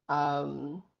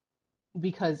 um,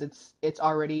 because it's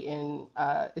already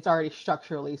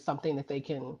structurally something that they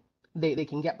can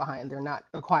get behind. They're not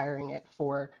acquiring it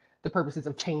for the purposes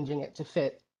of changing it to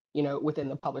fit, within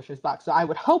the publisher's box. So I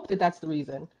would hope that that's the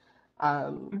reason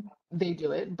Mhm. they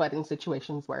do it. But in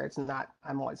situations where it's not,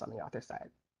 I'm always on the author side.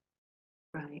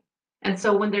 Right. And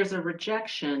so when there's a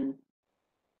rejection,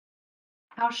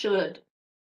 how should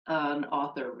an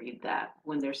author read that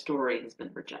when their story has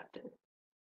been rejected?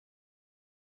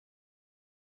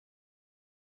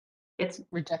 It's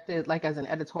Rejected, like as an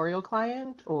editorial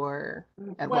client, or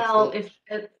at what well, stage?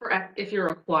 if you're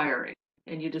acquiring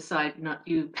and you decide not,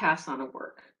 you pass on a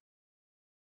work.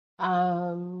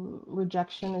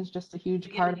 Rejection is just a Do huge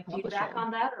you get part any of feedback publishing.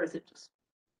 on that, or is it just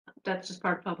that's just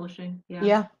part of publishing? Yeah.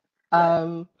 Yeah.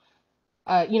 Um,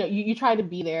 you try to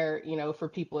be there, for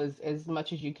people as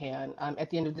much as you can. At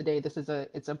the end of the day,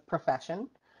 it's a profession.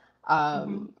 Hmm.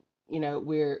 Um,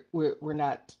 we're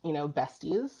not,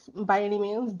 besties by any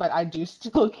means, but I do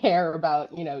still care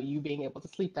about, you being able to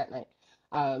sleep that night.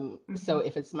 So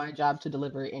if it's my job to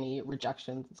deliver any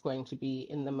rejections, it's going to be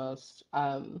in the most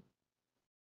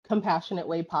compassionate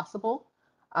way possible,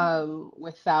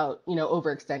 without,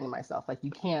 overextending myself. Like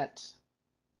you can't,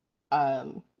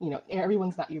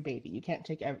 everyone's not your baby. You can't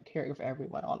take care of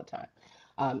everyone all the time.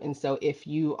 And so if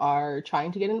you are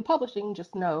trying to get into publishing,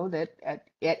 just know that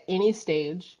at any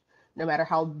stage, no matter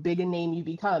how big a name you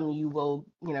become, you will,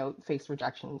 face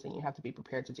rejections, and you have to be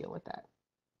prepared to deal with that.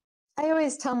 I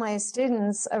always tell my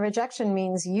students a rejection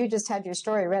means you just had your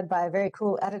story read by a very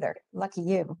cool editor. Lucky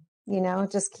you.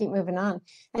 Just keep moving on.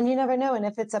 And you never know. And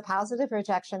if it's a positive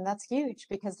rejection, that's huge,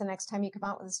 because the next time you come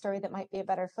out with a story that might be a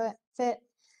better fit,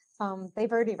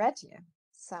 they've already read you.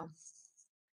 So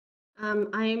I'm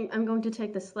going to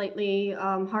take the slightly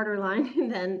harder line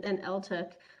than Elle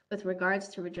took with regards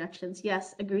to rejections.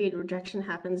 Yes, agreed. Rejection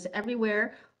happens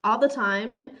everywhere, all the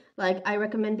time. Like I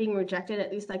recommend being rejected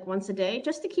at least like once a day,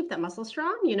 just to keep that muscle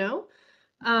strong.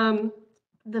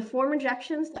 The form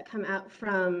rejections that come out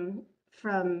from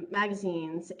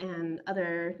magazines and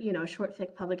other short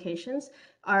fic publications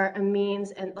are a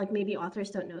means, and like maybe authors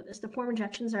don't know this, the form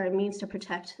rejections are a means to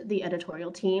protect the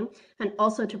editorial team and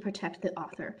also to protect the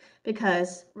author,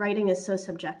 because writing is so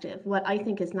subjective. What I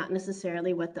think is not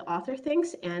necessarily what the author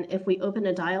thinks, and if we open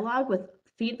a dialogue with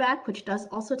feedback, which does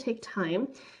also take time,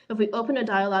 if we open a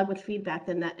dialogue with feedback,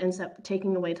 then that ends up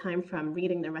taking away time from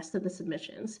reading the rest of the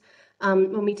submissions.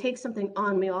 When we take something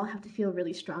on, we all have to feel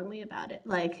really strongly about it.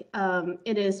 Like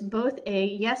it is both a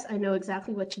yes, I know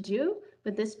exactly what to do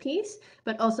with this piece,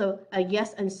 but also a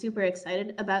yes, I'm super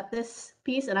excited about this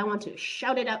piece and I want to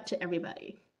shout it out to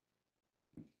everybody.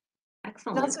 and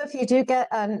Excellent. also, if you do get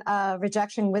a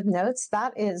rejection with notes,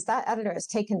 that editor has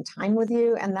taken time with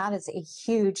you, and that is a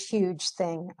huge, huge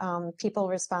thing. People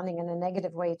responding in a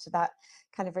negative way to that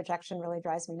kind of rejection really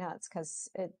drives me nuts, because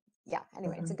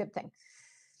anyway, it's a good thing.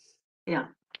 Yeah,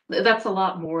 that's a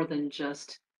lot more than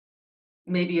just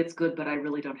maybe it's good, but I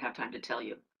really don't have time to tell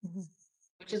you,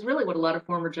 which is really what a lot of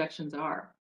form rejections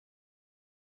are.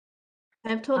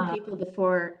 I've told people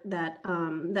before that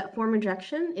that form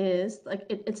rejection is like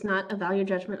it's not a value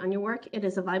judgment on your work. It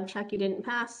is a vibe check you didn't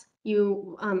pass.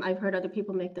 I've heard other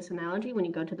people make this analogy. When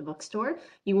you go to the bookstore,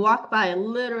 you walk by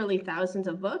literally thousands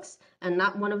of books, and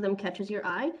not one of them catches your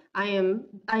eye. I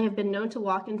have been known to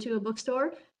walk into a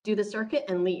bookstore, do the circuit,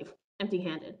 and leave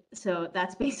empty-handed. So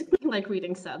that's basically like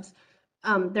reading subs.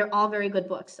 They're all very good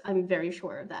books. I'm very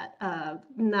sure of that.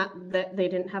 Not that they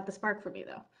didn't have the spark for me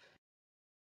though.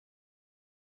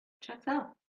 Checks out.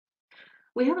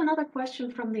 We have another question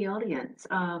from the audience.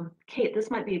 Kate, this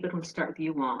might be a good one to start with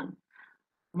you on.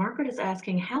 Margaret is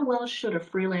asking, how well should a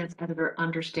freelance editor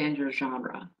understand your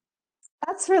genre?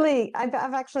 That's really, I've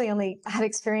actually only had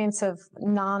experience of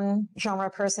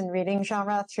non-genre person reading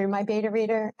genre through my beta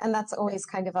reader. And that's always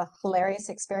kind of a hilarious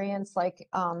experience. Like,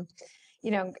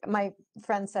 my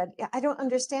friend said, "Yeah, I don't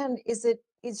understand. Is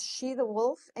she the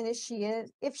wolf? And if she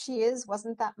is,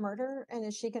 wasn't that murder? And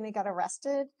is she going to get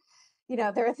arrested?"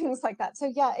 There are things like that.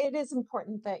 So yeah, it is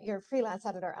important that your freelance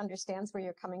editor understands where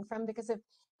you're coming from, because if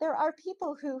there are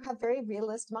people who have very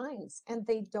realist minds and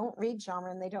they don't read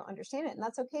genre and they don't understand it, and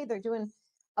that's okay. They're doing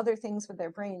other things with their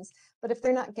brains. But if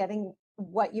they're not getting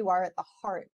what you are at the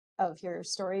heart of your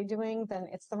story doing, then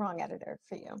it's the wrong editor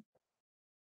for you.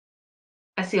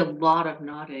 I see a lot of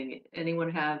nodding.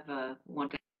 Anyone have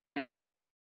want to add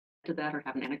to that or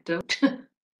have an anecdote?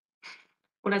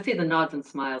 When I see the nods and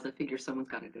smiles, I figure someone's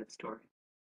got a good story.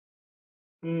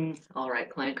 All right,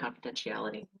 client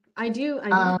confidentiality. I do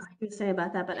have something to say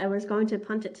about that, but I was going to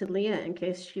punt it to Leah in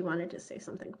case she wanted to say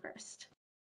something first.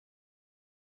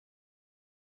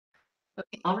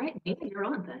 Okay. All right, Nina, you're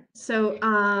on then. So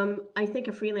I think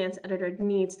a freelance editor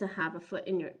needs to have a foot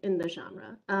in the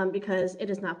genre, because it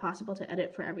is not possible to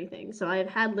edit for everything. So I've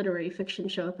had literary fiction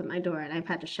show up at my door, and I've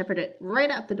had to shepherd it right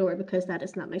out the door because that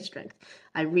is not my strength.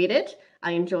 I read it,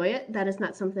 I enjoy it. That is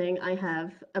not something I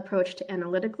have approached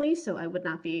analytically, so I would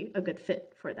not be a good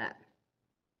fit for that.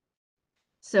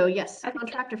 So yes,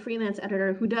 contract a freelance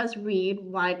editor who does read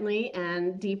widely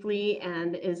and deeply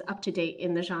and is up to date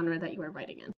in the genre that you are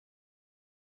writing in.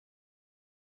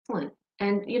 Excellent.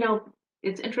 And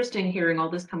it's interesting hearing all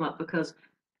this come up because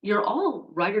you're all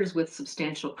writers with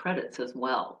substantial credits as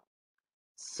well.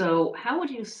 So how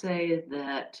would you say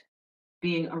that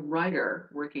being a writer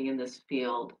working in this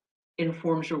field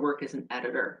informs your work as an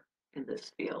editor in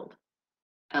this field?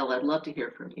 Elle, I'd love to hear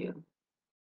from you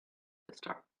to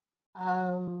start.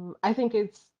 I think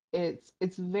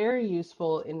it's very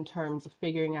useful in terms of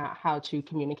figuring out how to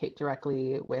communicate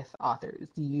directly with authors.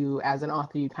 You, as an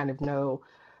author, you kind of know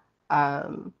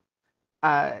um,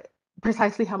 uh,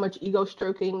 precisely how much ego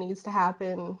stroking needs to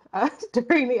happen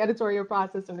during the editorial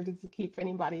process in order to keep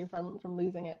anybody from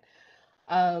losing it.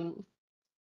 Um,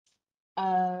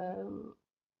 um,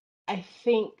 I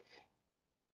think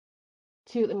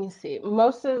too. Let me see.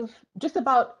 Most of just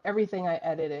about everything I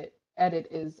edit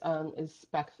is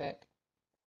spec fic.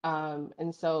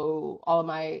 And so all of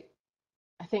my,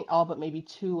 I think all but maybe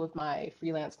two of my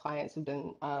freelance clients have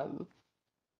been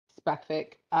spec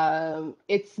fic.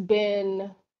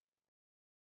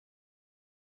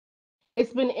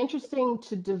 It's been interesting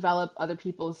to develop other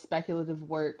people's speculative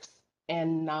works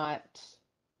and not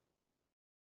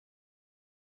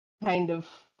kind of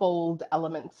fold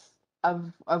elements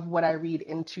of what I read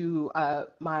into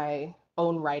my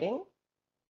own writing.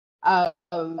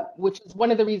 Which is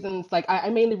one of the reasons, like I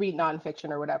mainly read nonfiction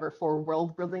or whatever for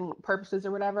world building purposes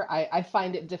or whatever. I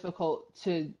find it difficult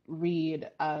to read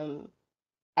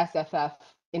SFF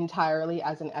entirely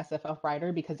as an SFF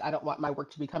writer because I don't want my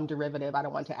work to become derivative. I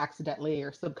don't want to accidentally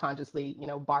or subconsciously,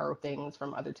 borrow things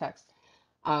from other texts.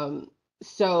 Um,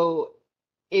 so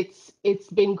it's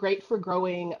been great for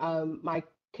growing my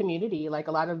community. Like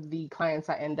a lot of the clients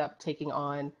I end up taking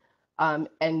on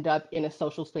end up in a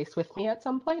social space with me at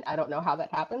some point. I don't know how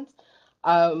that happens.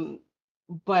 Um,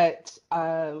 but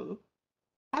I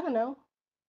don't know.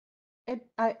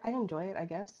 I enjoy it, I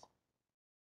guess.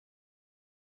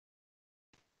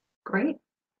 Great.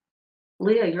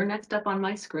 Leah, you're next up on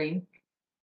my screen.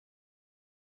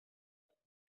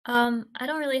 I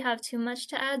don't really have too much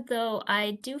to add, though.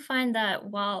 I do find that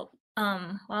while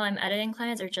I'm editing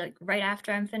clients, or just like right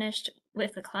after I'm finished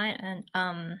with the client, and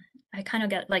I kind of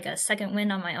get like a second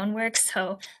wind on my own work,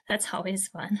 so that's always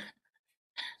fun.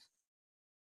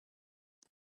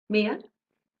 Mia?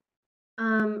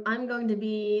 I'm going to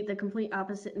be the complete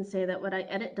opposite and say that what I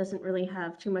edit doesn't really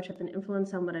have too much of an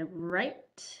influence on what I write,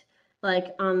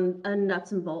 like on a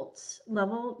nuts and bolts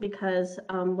level, because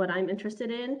what I'm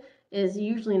interested in is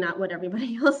usually not what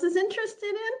everybody else is interested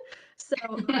in. So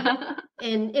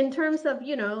in terms of,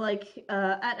 like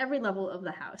at every level of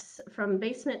the house, from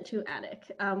basement to attic,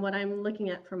 what I'm looking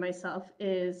at for myself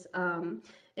is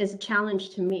a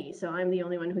challenge to me. So I'm the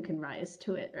only one who can rise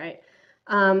to it, right?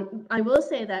 I will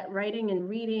say that writing and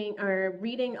reading, or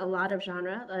reading a lot of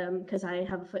genre, because I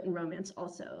have a foot in romance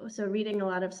also. So reading a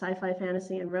lot of sci-fi,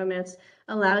 fantasy, and romance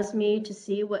allows me to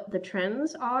see what the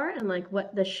trends are and like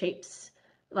what the shapes,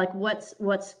 like what's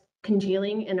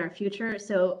congealing in our future.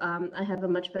 So I have a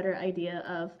much better idea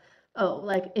of, oh,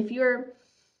 like if you're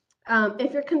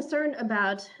concerned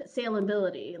about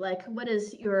saleability, like what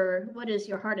is your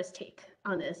hardest take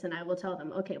on this? And I will tell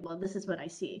them, okay, well, this is what I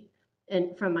see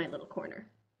from my little corner.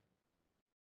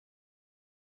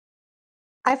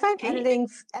 I find Kate?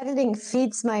 editing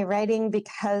feeds my writing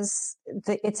because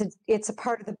it's a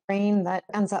part of the brain that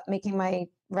ends up making my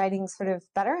writing sort of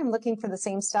better. I'm looking for the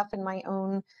same stuff in my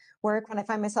own work. When I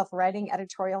find myself writing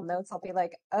editorial notes, I'll be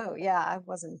like, oh yeah, I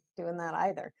wasn't doing that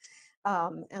either.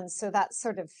 And so that's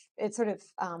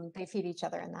they feed each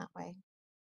other in that way.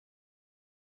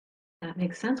 That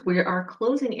makes sense. We are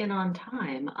closing in on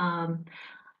time.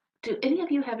 Do any of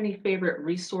you have any favorite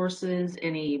resources,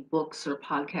 any books or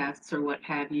podcasts or what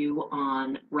have you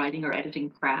on writing or editing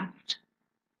craft?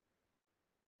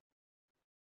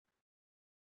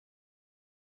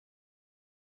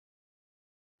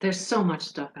 There's so much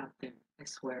stuff out there, I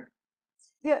swear.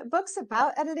 Yeah, books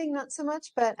about editing, not so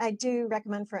much, but I do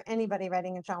recommend for anybody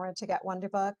writing a genre to get Wonder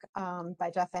Book by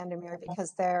Jeff Vandermeer,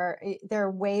 because there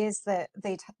are ways that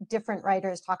different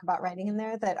writers talk about writing in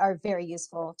there that are very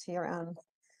useful to your own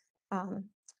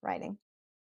writing.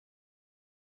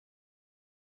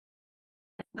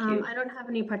 Thank you. I don't have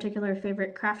any particular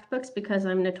favorite craft books because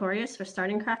I'm notorious for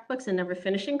starting craft books and never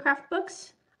finishing craft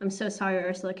books. I'm so sorry,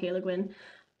 Ursula K. Le Guin.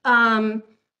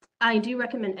 I do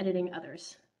recommend editing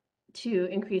others to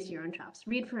increase your own chops.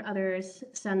 Read for others,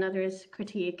 send others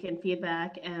critique and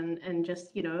feedback, and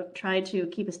just try to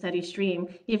keep a steady stream,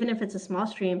 even if it's a small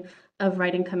stream of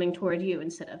writing coming toward you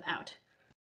instead of out.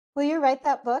 Will you write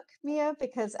that book, Mia?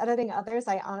 Because editing others,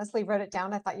 I honestly wrote it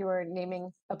down. I thought you were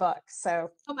naming a book,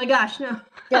 so Oh my gosh, no.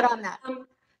 get on that.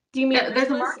 Do you mean Yeah, there's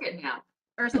a Ursula's, market now.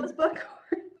 Ursula's book?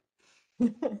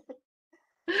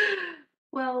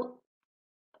 Well,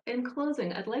 in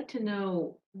closing, I'd like to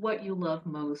know what you love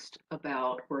most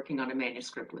about working on a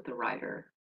manuscript with a writer.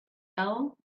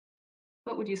 Elle,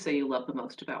 what would you say you love the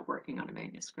most about working on a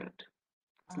manuscript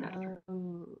as an editor?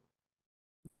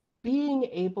 Being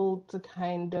able to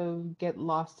kind of get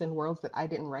lost in worlds that I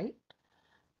didn't write,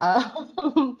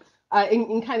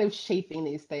 in kind of shaping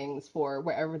these things for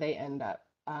wherever they end up.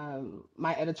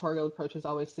 my editorial approach is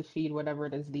always to feed whatever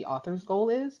it is the author's goal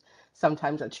is.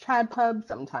 Sometimes it's trad pub,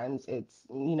 sometimes it's,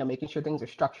 you know, making sure things are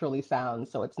structurally sound,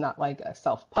 so it's not like a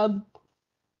self pub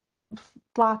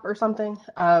flop or something.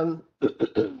 But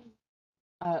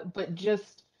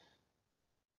just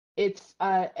it's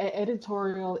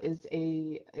editorial is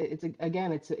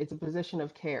again it's a position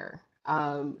of care.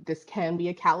 This can be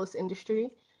a callous industry,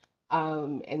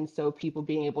 and so people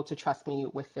being able to trust me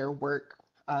with their work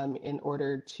in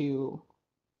order to,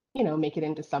 you know, make it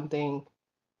into something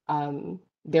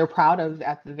they're proud of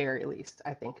at the very least,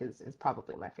 I think is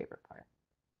probably my favorite part.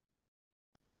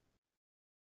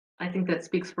 I think that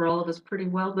speaks for all of us pretty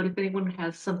well, but if anyone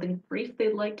has something brief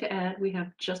they'd like to add, we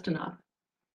have just enough.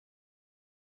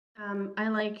 I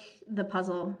like the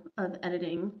puzzle of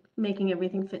editing, making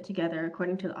everything fit together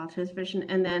according to the author's vision,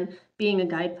 and then being a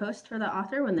guidepost for the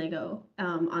author when they go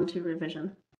onto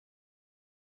revision.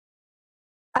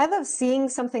 I love seeing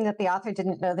something that the author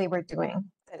didn't know they were doing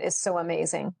that is so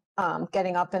amazing.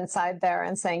 Getting up inside there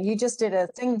and saying, you just did a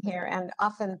thing here. And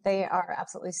often they are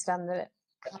absolutely stunned that it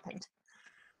happened.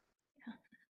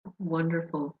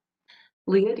 Wonderful.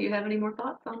 Leah, do you have any more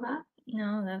thoughts on that?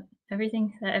 No, that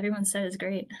everything that everyone said is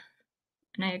great,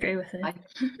 and I agree with it.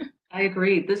 I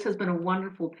agree. This has been a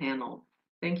wonderful panel.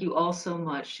 Thank you all so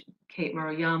much. Kate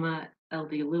Maruyama,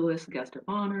 LD Lewis, guest of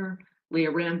honor,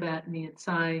 Leah Rambat, Mia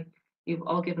Tsai. You've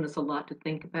all given us a lot to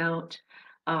think about.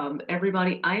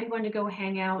 Everybody, I'm going to go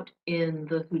hang out in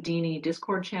the Houdini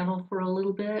Discord channel for a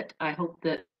little bit. I hope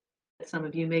that some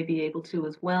of you may be able to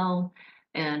as well,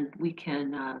 and we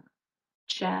can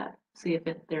chat, see if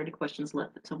there are any questions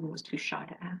left that someone was too shy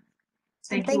to ask. And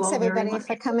Thank you thanks all very everybody much.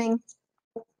 for coming.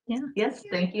 Yeah. Yes,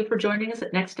 thank you for joining us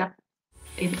at Next Step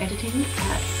in Editing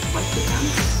at White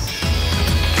House.